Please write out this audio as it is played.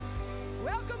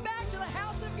the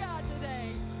house of God today.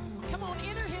 Come on,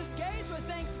 enter his gates with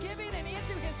thanksgiving and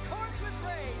into his courts with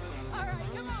praise. All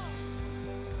right, come on.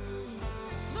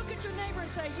 Look at your neighbor and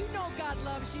say, you know God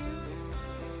loves you.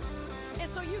 And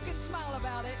so you can smile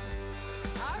about it.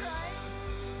 All right.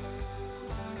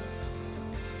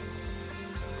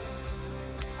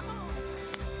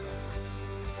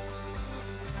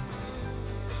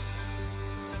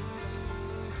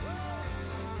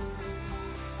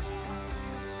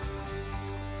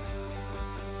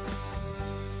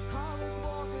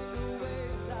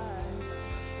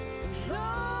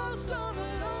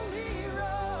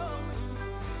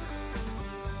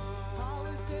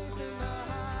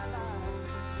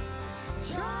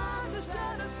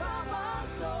 Satisfy my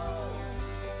soul.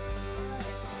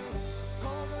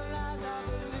 All the lies I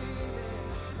believe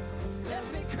in left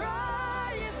me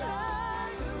crying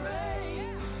like the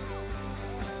rain.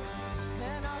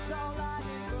 And I saw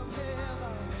lightning from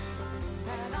heaven,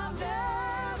 and I've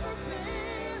never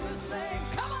been the same.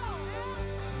 Come on!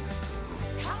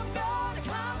 I'm gonna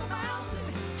climb a mountain.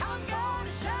 I'm gonna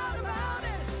shout about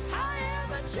it. I am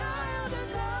a child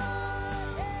of love.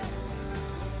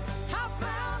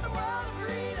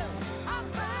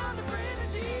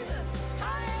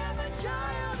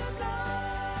 Child of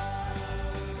love.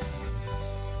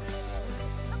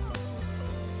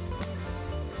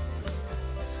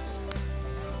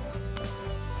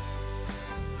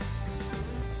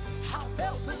 I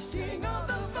felt the sting of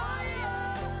the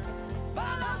fire, but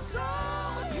I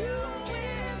saw you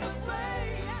in the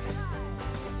flame.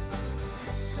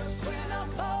 Just when I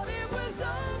thought it was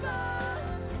over,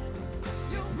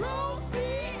 you wrote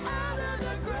me out of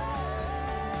the grave.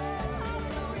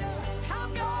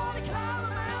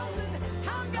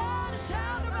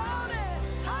 Shout about it.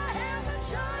 I am a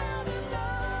child of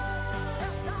love.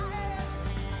 Yes, I am.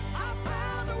 I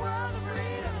found a world of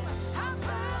freedom. I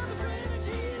found a friend of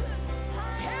Jesus. I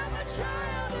am a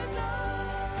child of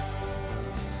love.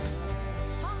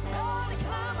 I'm gonna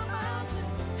climb a mountain.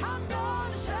 I'm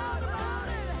gonna shout about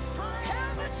it. I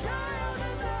am a child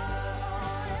of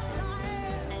love. Yes, I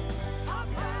am. I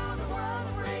found a world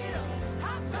of freedom. I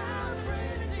found a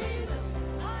friend of Jesus.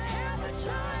 I am a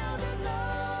child of love.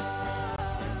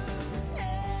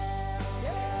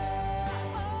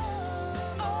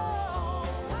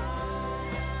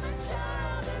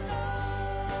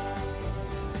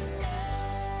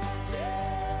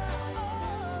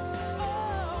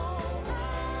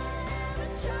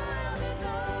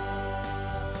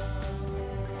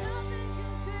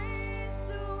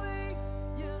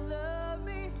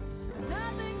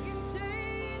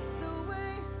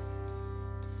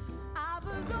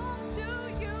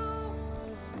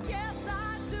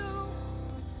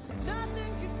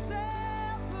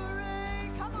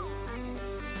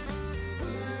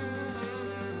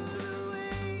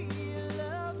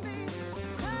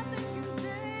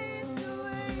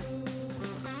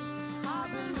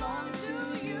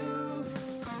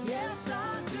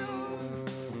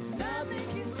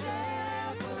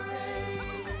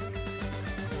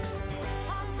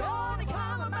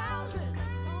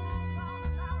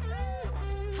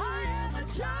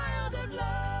 Child of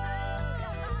love.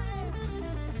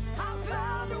 I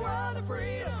found a world of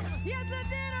freedom. Yes, I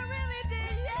did. I really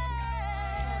did. Yeah.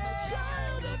 I'm a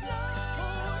child of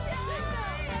love.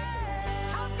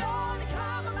 Yeah. I'm gonna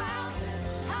climb a mountain.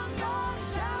 I'm gonna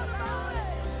shout about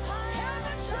it. I am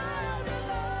a child of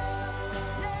love.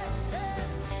 Yeah.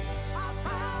 I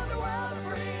found a world of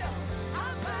freedom. I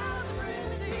found the friend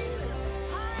of Jesus.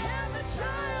 I am a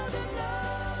child of love.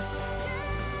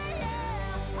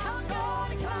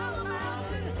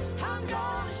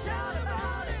 Shout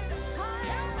about it. I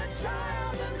am a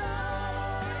child of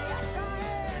love. Yes, I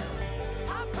am.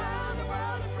 I found a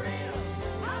world of freedom.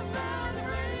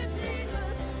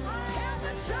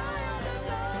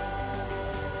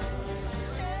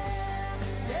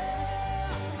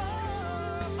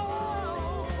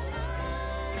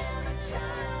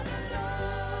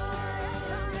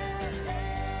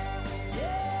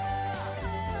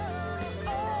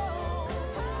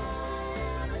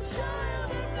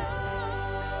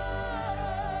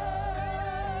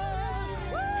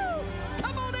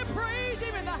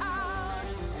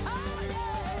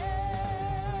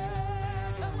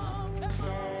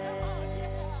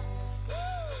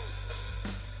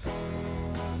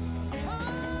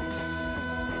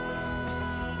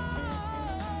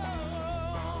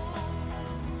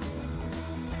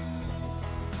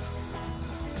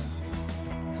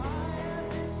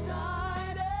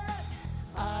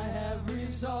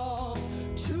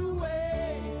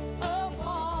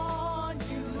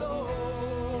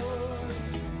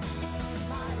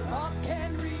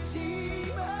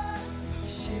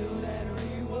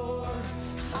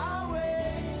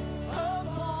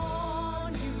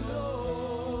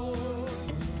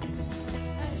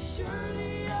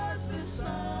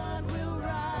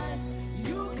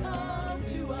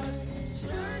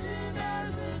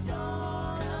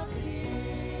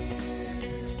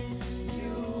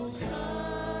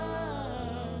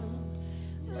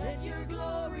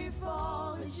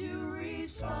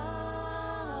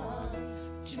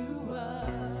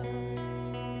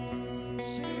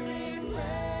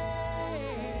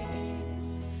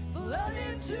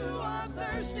 into our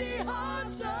thirsty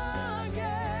hearts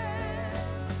again.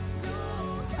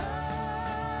 You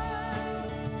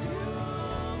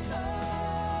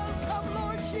come,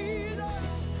 Lord Jesus.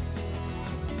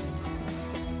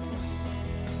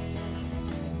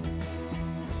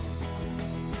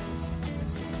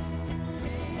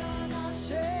 We are not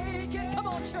shaken. Come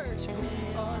on, church.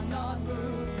 We are not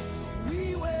moved.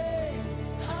 We wait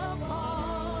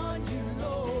upon you,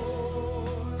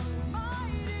 Lord.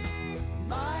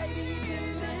 Mighty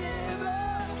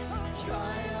deliverer,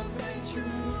 triumphant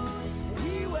true.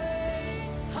 We wait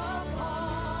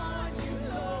upon you,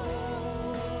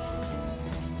 Lord.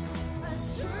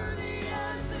 As surely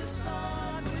as the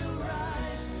sun will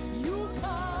rise, you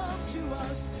come to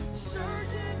us,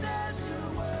 certain as your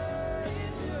word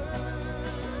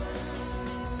endures.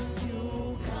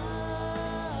 You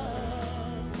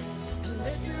come,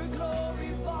 let your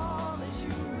glory fall as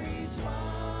you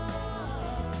respond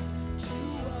to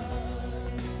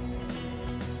us.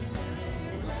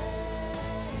 Spirit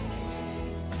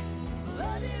rain,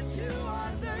 flood into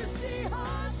our thirsty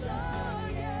hearts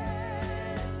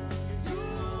again. You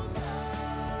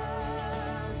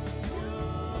come, you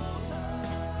come.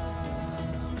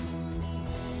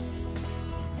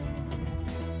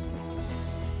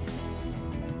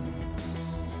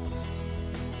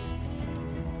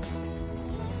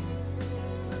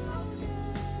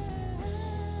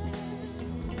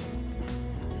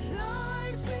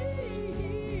 Lives be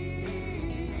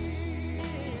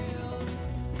healed,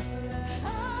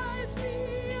 eyes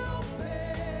be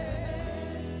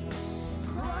opened.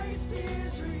 Christ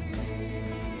is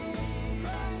real.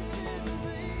 Christ is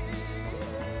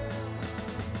real.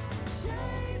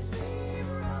 Chains be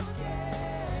broken.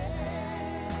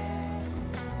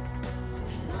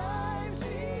 Lives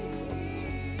be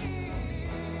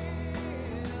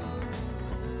healed.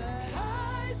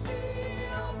 Eyes be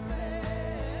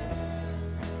opened.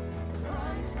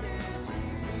 Christ is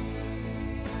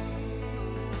real.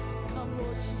 Come,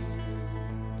 Lord Jesus.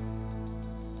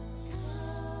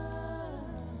 Come,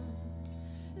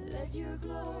 let your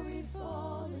glory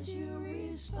fall as you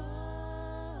respond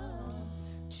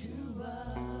to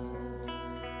us.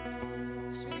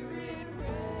 Spirit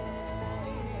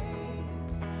rain,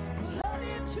 flood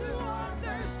into our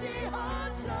thirsty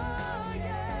hearts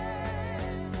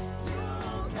again.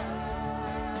 You'll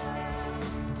come,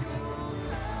 you'll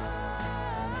come.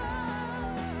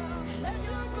 Let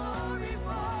your glory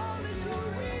fall as you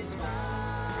respond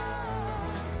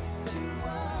to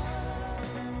us.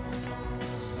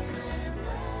 Spirit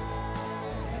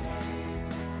rain,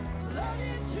 flood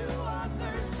into our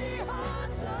thirsty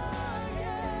hearts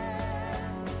again.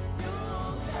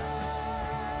 You'll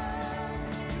come,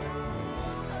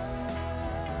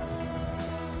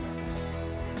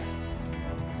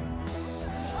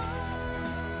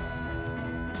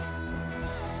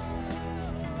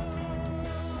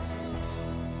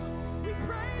 we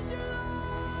praise you, Lord.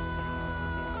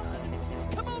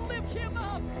 Come on, lift him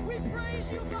up. We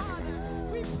praise you, Father.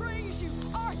 We praise you,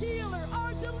 our healer,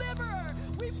 our deliverer.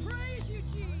 We praise you,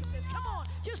 Jesus. Come on,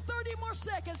 just 30 more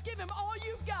seconds. Give him all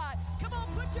you've got. Come on,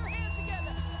 put your hands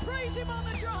together. Praise him on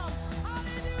the drums.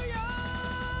 Hallelujah.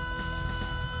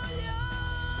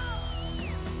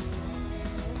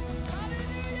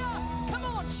 Hallelujah. Come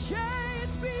on,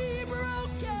 chains be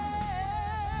broken.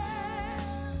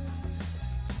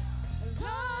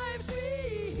 Lives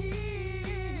be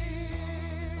healed.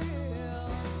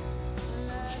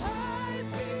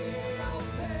 Eyes be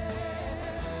opened.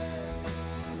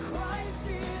 Christ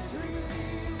is real.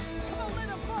 Come on, let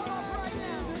him fall off right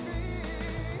now.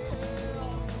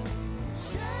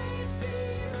 Chains be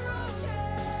broken.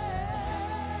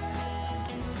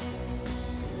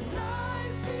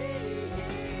 Lives be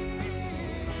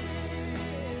healed.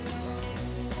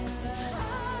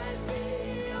 Eyes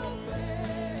be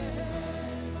opened.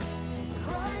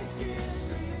 Christ is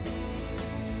real.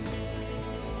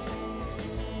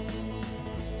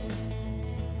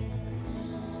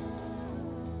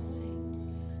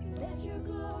 Let your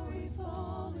glory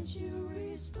fall as you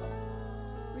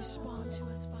respond to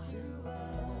us, Father.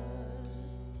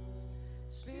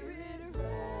 Spirit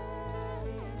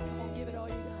rain. Come on, give it all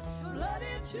you got. Flood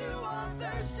into our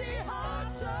thirsty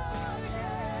hearts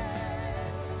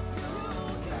again.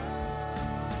 You'll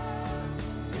come,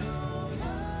 you'll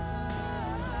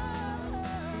come.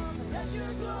 Let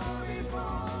your glory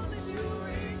fall as you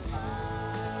respond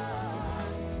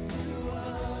to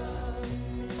us.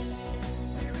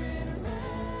 Spirit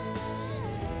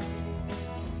rain,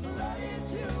 flood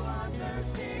into our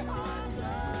thirsty hearts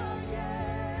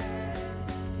again.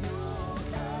 You'll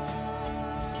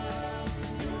come,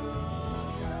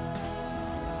 you'll come.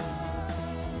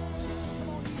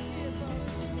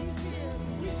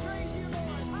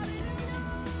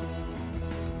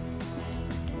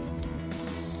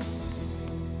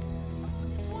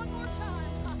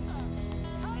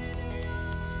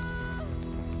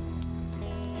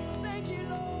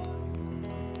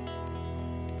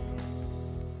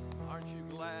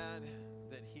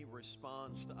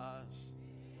 responds to us.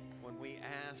 When we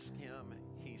ask him,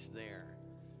 he's there.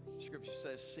 Scripture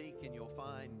says, seek and you'll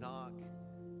find, knock,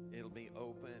 it'll be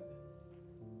open.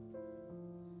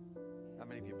 How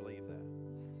many of you believe that?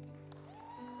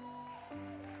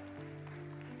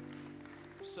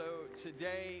 So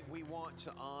today we want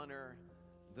to honor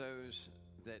those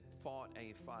that fought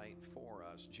a fight for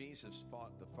us. Jesus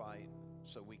fought the fight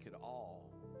so we could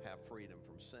all have freedom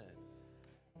from sin.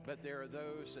 But there are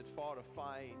those that fought a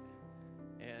fight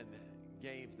and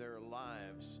gave their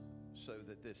lives so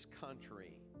that this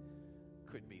country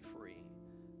could be free.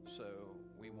 So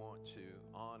we want to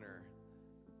honor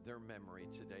their memory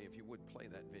today. If you would play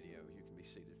that video, you can be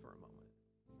seated for a moment.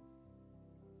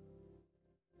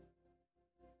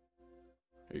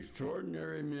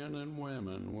 Extraordinary men and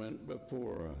women went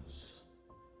before us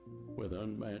with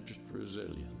unmatched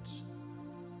resilience,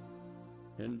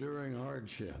 enduring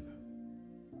hardship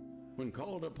when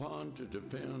called upon to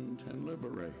defend and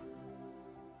liberate.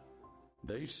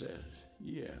 They said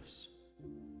yes.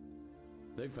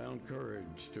 They found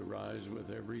courage to rise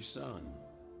with every sun,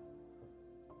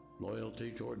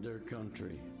 loyalty toward their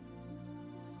country,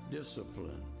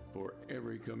 discipline for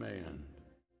every command,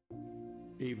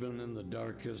 even in the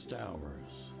darkest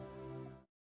hours.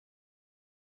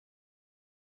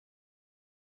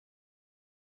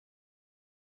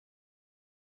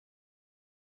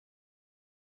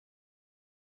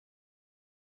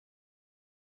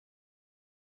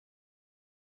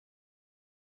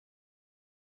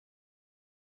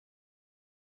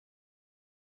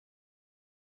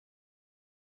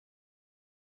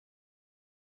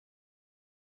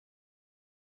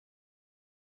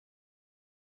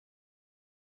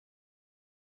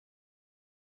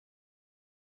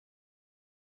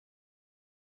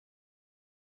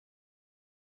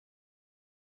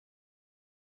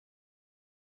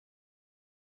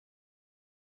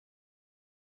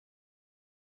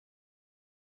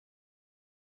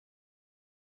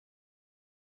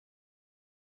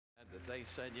 That they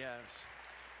said yes.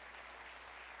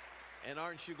 And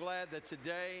aren't you glad that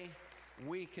today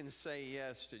we can say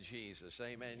yes to Jesus?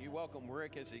 Amen. You welcome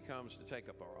Rick as he comes to take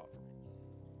up our offering.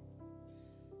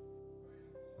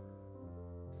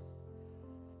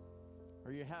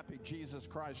 Are you happy Jesus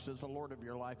Christ is the Lord of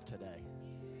your life today?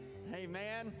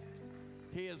 Amen.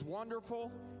 He is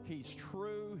wonderful. He's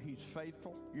true. He's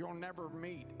faithful. You'll never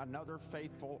meet another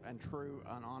faithful and true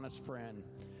and honest friend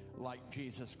like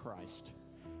Jesus Christ.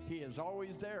 He is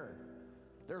always there.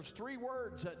 There's three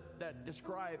words that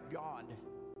describe God: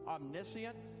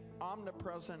 omniscient,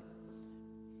 omnipresent,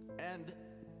 and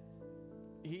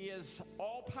he is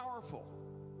all-powerful.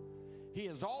 He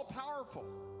is all-powerful.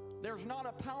 There's not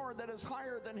a power that is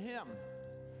higher than him.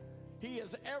 He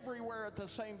is everywhere at the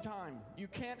same time. You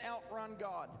can't outrun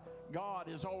God. God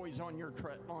is always on your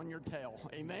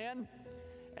tail. Amen?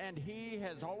 And he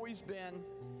has always been,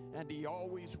 and he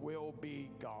always will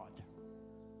be God.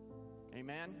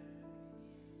 Amen?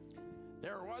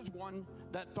 There was one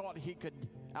that thought he could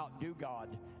outdo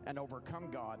God and overcome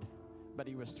God, but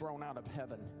he was thrown out of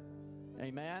heaven.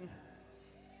 Amen?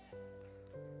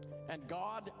 And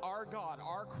God, our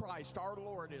Christ, our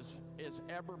Lord is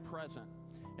ever present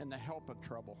in the help of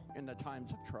trouble, in the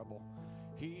times of trouble.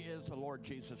 He is the Lord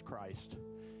Jesus Christ.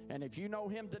 And if you know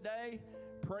him today,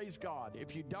 praise God.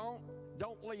 If you don't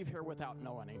leave here without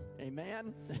knowing him.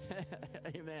 Amen?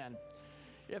 Amen.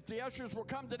 If the ushers will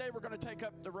come today, we're going to take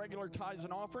up the regular tithes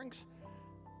and offerings.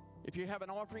 If you have an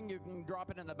offering, you can drop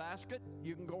it in the basket.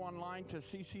 You can go online to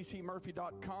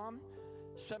cccmurphy.com.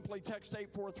 Simply text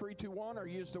 84321 or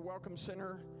use the Welcome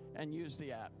Center and use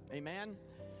the app. Amen?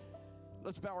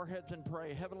 Let's bow our heads and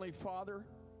pray. Heavenly Father,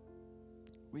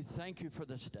 we thank you for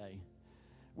this day.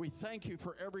 We thank you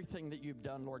for everything that you've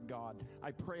done, Lord God.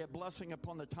 I pray a blessing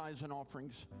upon the tithes and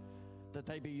offerings, that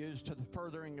they be used to the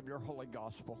furthering of your holy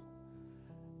gospel,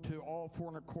 to all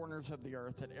four corners of the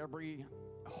earth, that every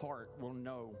heart will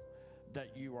know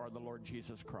that you are the Lord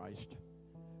Jesus Christ.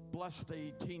 Bless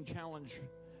the Teen Challenge,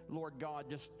 Lord God.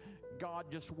 Just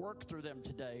work through them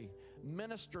today.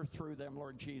 Minister through them,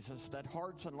 Lord Jesus, that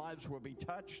hearts and lives will be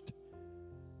touched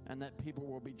and that people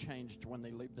will be changed when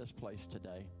they leave this place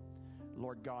today.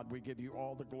 Lord God, we give you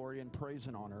all the glory and praise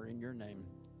and honor in your name.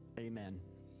 Amen.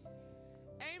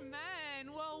 Amen.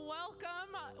 Well,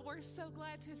 welcome. We're so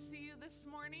glad to see you this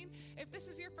morning. If this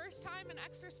is your first time, an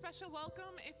extra special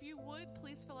welcome. If you would,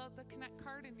 please fill out the Connect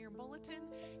card in your bulletin.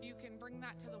 You can bring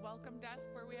that to the welcome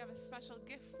desk where we have a special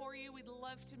gift for you. We'd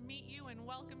love to meet you and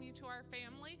welcome you to our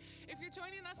family. If you're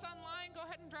joining us online, go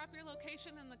ahead and drop your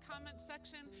location in the comments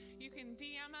section. You can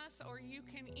DM us or you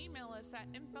can email us at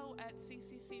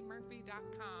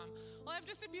info@cccmurphy.com. We'll have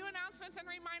just a few announcements and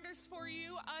reminders for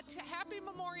you. Happy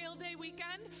Memorial Day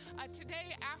weekend.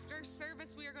 Today after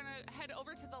service, we are going to head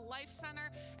over to the Life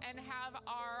Center and have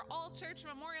our all-church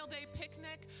Memorial Day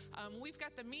picnic. We've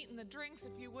got the meat and the drinks.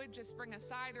 If you would, just bring a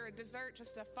side or a dessert,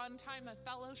 just a fun time of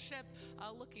fellowship.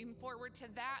 Looking forward to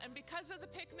that. And because of the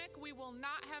picnic, we will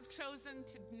not have chosen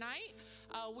tonight.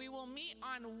 We will meet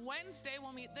on Wednesday.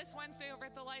 We'll meet this Wednesday over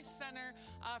at the Life Center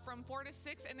from 4 to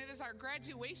 6, and it is our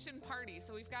graduation party.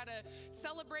 So we've got a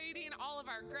celebrating all of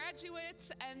our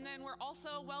graduates, and then we're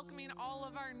also welcoming all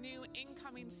of our new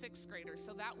incoming 6th graders.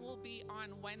 So that will be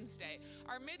on Wednesday.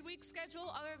 Our midweek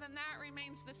schedule, other than that,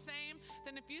 remains the same.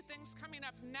 Then a few things coming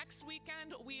up next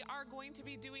weekend. We are going to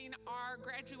be doing our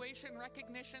graduation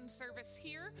recognition service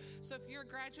here. So if you're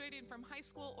graduating from high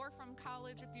school or from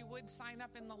college, if you would sign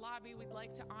up in the lobby, we'd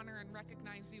like to honor and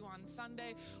recognize you on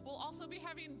Sunday. We'll also be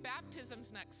having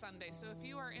baptisms next Sunday. So if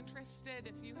you are interested,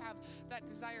 if you have that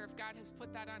desire, if God has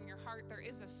put that on your heart, there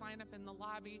is a sign up in the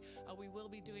lobby. We will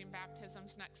be doing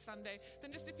baptisms next Sunday.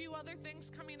 Then just a few other things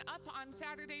coming up on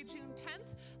Saturday, June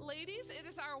 10th. Ladies, it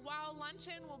is our WOW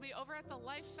Luncheon. We'll be over at the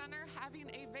Life Center having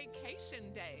a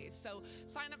vacation day. So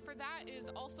sign up for that is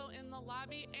also in the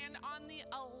lobby. And on the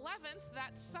 11th,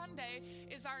 that Sunday,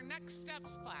 is our Next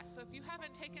Steps class. So if you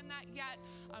haven't taken that yet,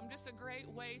 just a great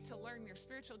way to learn your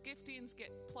spiritual giftings,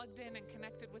 get plugged in and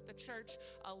connected with the church.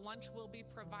 Lunch will be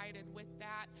provided with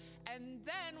that. And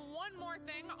then one more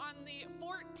thing, on the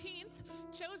 14th,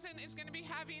 Chosen is going to be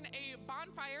having a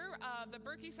bonfire. The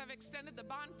Berkeys have extended the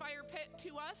bonfire pit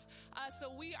to us.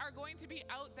 So we are going to be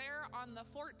out there on the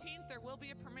 14th. There will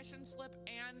be a permission slip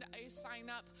and a sign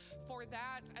up for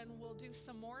that. And we'll do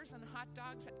s'mores and hot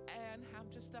dogs and have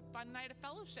just a fun night of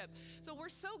fellowship. So we're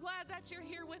so glad that you're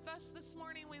here with us this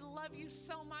morning. We love you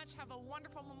so much. Have a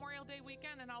wonderful Memorial Day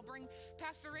weekend. And I'll bring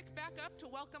Pastor Rick back up to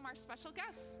welcome our special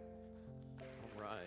guests. All right.